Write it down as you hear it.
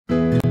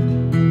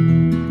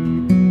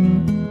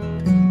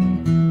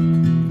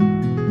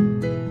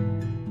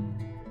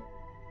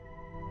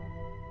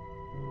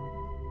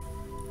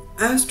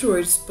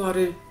asteroid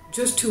spotted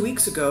just 2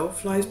 weeks ago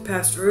flies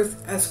past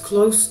Earth as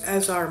close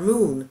as our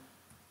moon.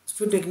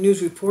 Sputnik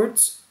News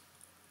reports.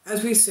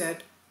 As we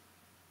said,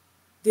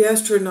 the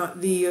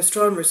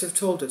astronomers have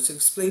told us,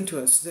 explained to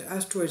us, that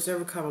asteroids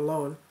never come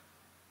alone.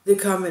 They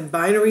come in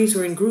binaries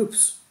or in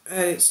groups.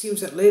 And it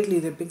seems that lately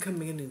they've been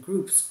coming in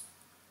groups.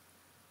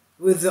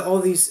 With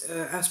all these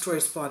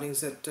asteroid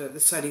spottings, the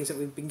sightings that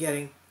we've been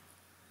getting.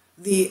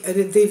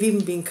 And they've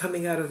even been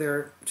coming out of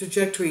their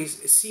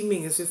trajectories,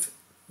 seeming as if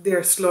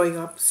they're slowing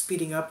up,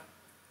 speeding up,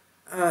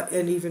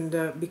 and even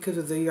because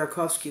of the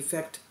Yarkovsky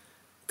effect,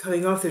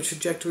 coming off their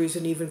trajectories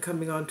and even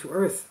coming onto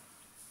Earth.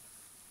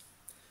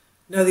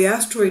 Now, the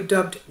asteroid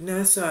dubbed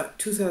NASA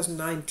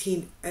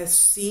 2019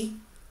 SC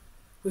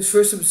was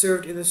first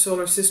observed in the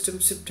solar system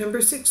September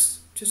 6th,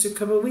 just a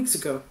couple of weeks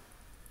ago.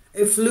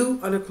 It flew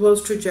on a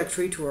close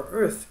trajectory to our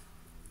Earth.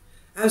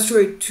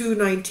 Asteroid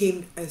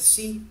 219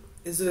 SC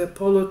is a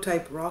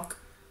Apollo-type rock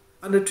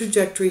on a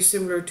trajectory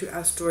similar to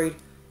asteroid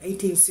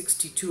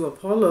 1862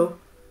 Apollo.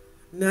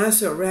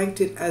 NASA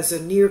ranked it as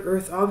a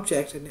near-Earth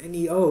object, an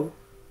NEO,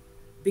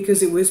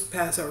 because it whizzed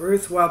past our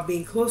Earth while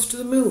being close to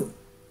the Moon.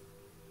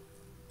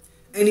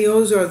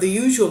 NEOs are the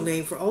usual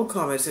name for all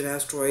comets and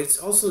asteroids,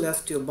 also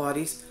celestial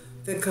bodies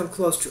that come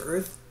close to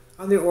Earth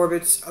on their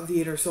orbits of the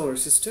inner solar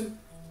system.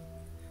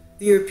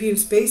 The European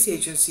Space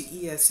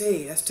Agency,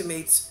 ESA,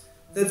 estimates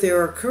that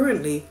there are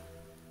currently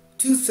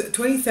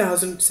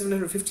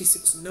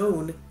 20,756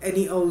 known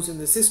NEOs in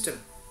the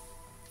system.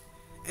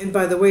 And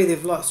by the way,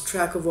 they've lost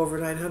track of over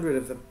 900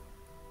 of them.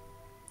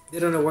 They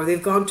don't know where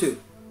they've gone to.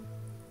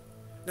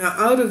 Now,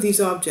 out of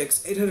these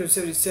objects,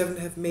 877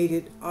 have made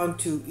it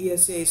onto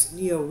ESA's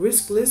NEO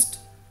risk list.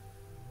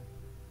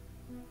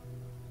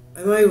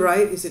 Am I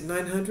right? Is it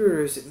 900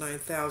 or is it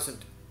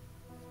 9,000?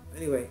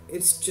 Anyway,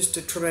 it's just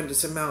a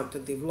tremendous amount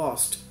that they've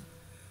lost.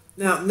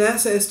 Now,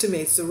 NASA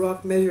estimates the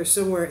rock measures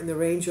somewhere in the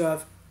range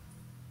of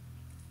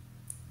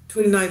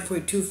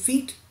 29.2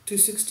 feet to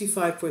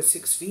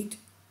 65.6 feet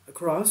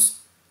across,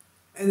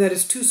 and that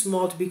is too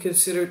small to be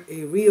considered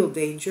a real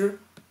danger.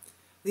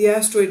 The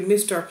asteroid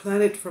missed our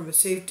planet from a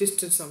safe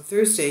distance on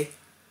Thursday,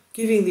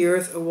 giving the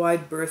Earth a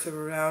wide berth of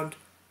around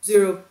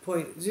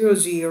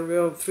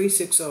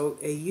 0.00360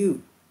 AU.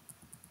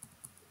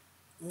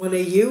 1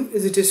 AU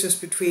is the distance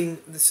between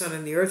the Sun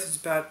and the Earth. It's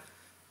about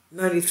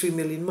 93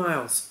 million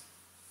miles.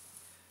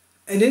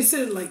 An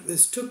incident like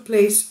this took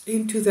place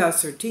in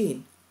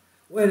 2013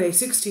 when a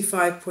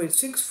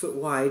 65.6 foot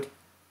wide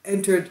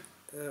entered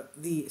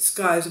the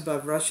skies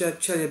above Russia,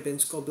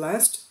 Chelyabinsk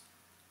Oblast.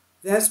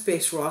 That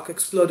space rock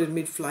exploded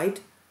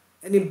mid-flight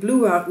and it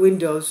blew out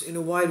windows in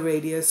a wide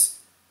radius,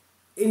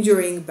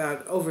 injuring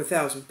about over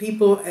 1,000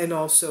 people and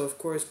also, of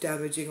course,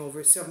 damaging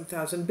over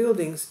 7,000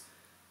 buildings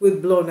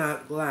with blown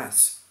out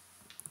glass.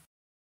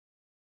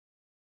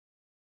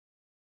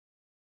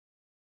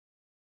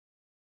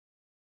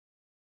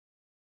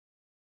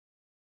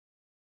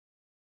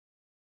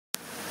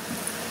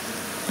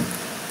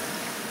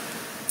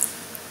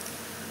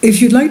 If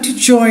you'd like to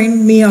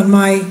join me on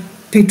my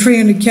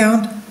Patreon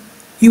account,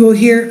 you will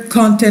hear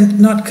content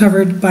not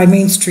covered by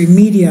mainstream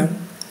media.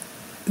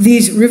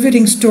 These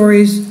riveting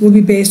stories will be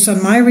based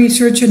on my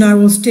research, and I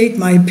will state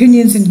my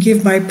opinions and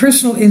give my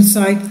personal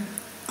insight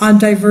on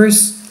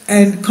diverse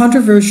and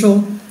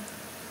controversial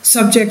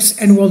subjects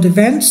and world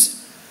events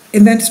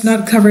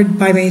not covered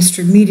by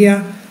mainstream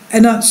media,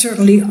 and not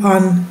supported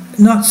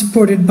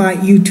by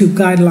YouTube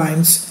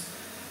guidelines.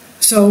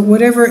 So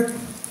whatever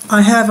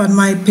I have on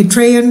my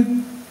Patreon,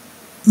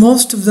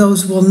 most of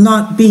those will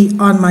not be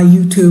on my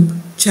YouTube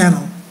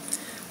channel.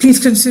 Please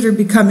consider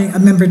becoming a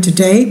member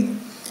today.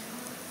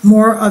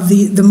 More of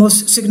the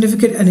most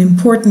significant and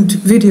important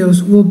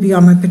videos will be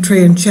on my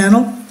Patreon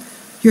channel.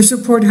 Your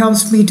support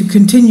helps me to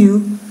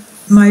continue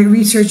my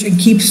research and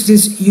keeps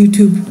this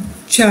YouTube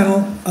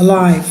channel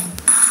alive.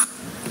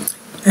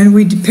 And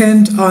we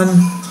depend on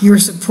your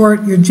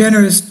support, your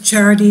generous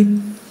charity,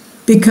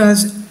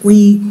 because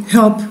we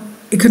help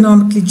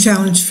economically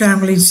challenged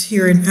families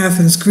here in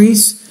Athens,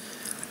 Greece,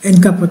 in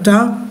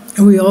Kapota,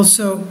 and we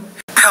also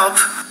help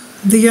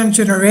the young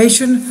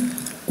generation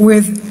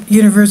with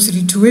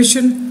university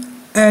tuition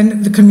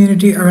and the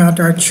community around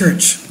our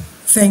church.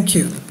 Thank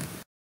you.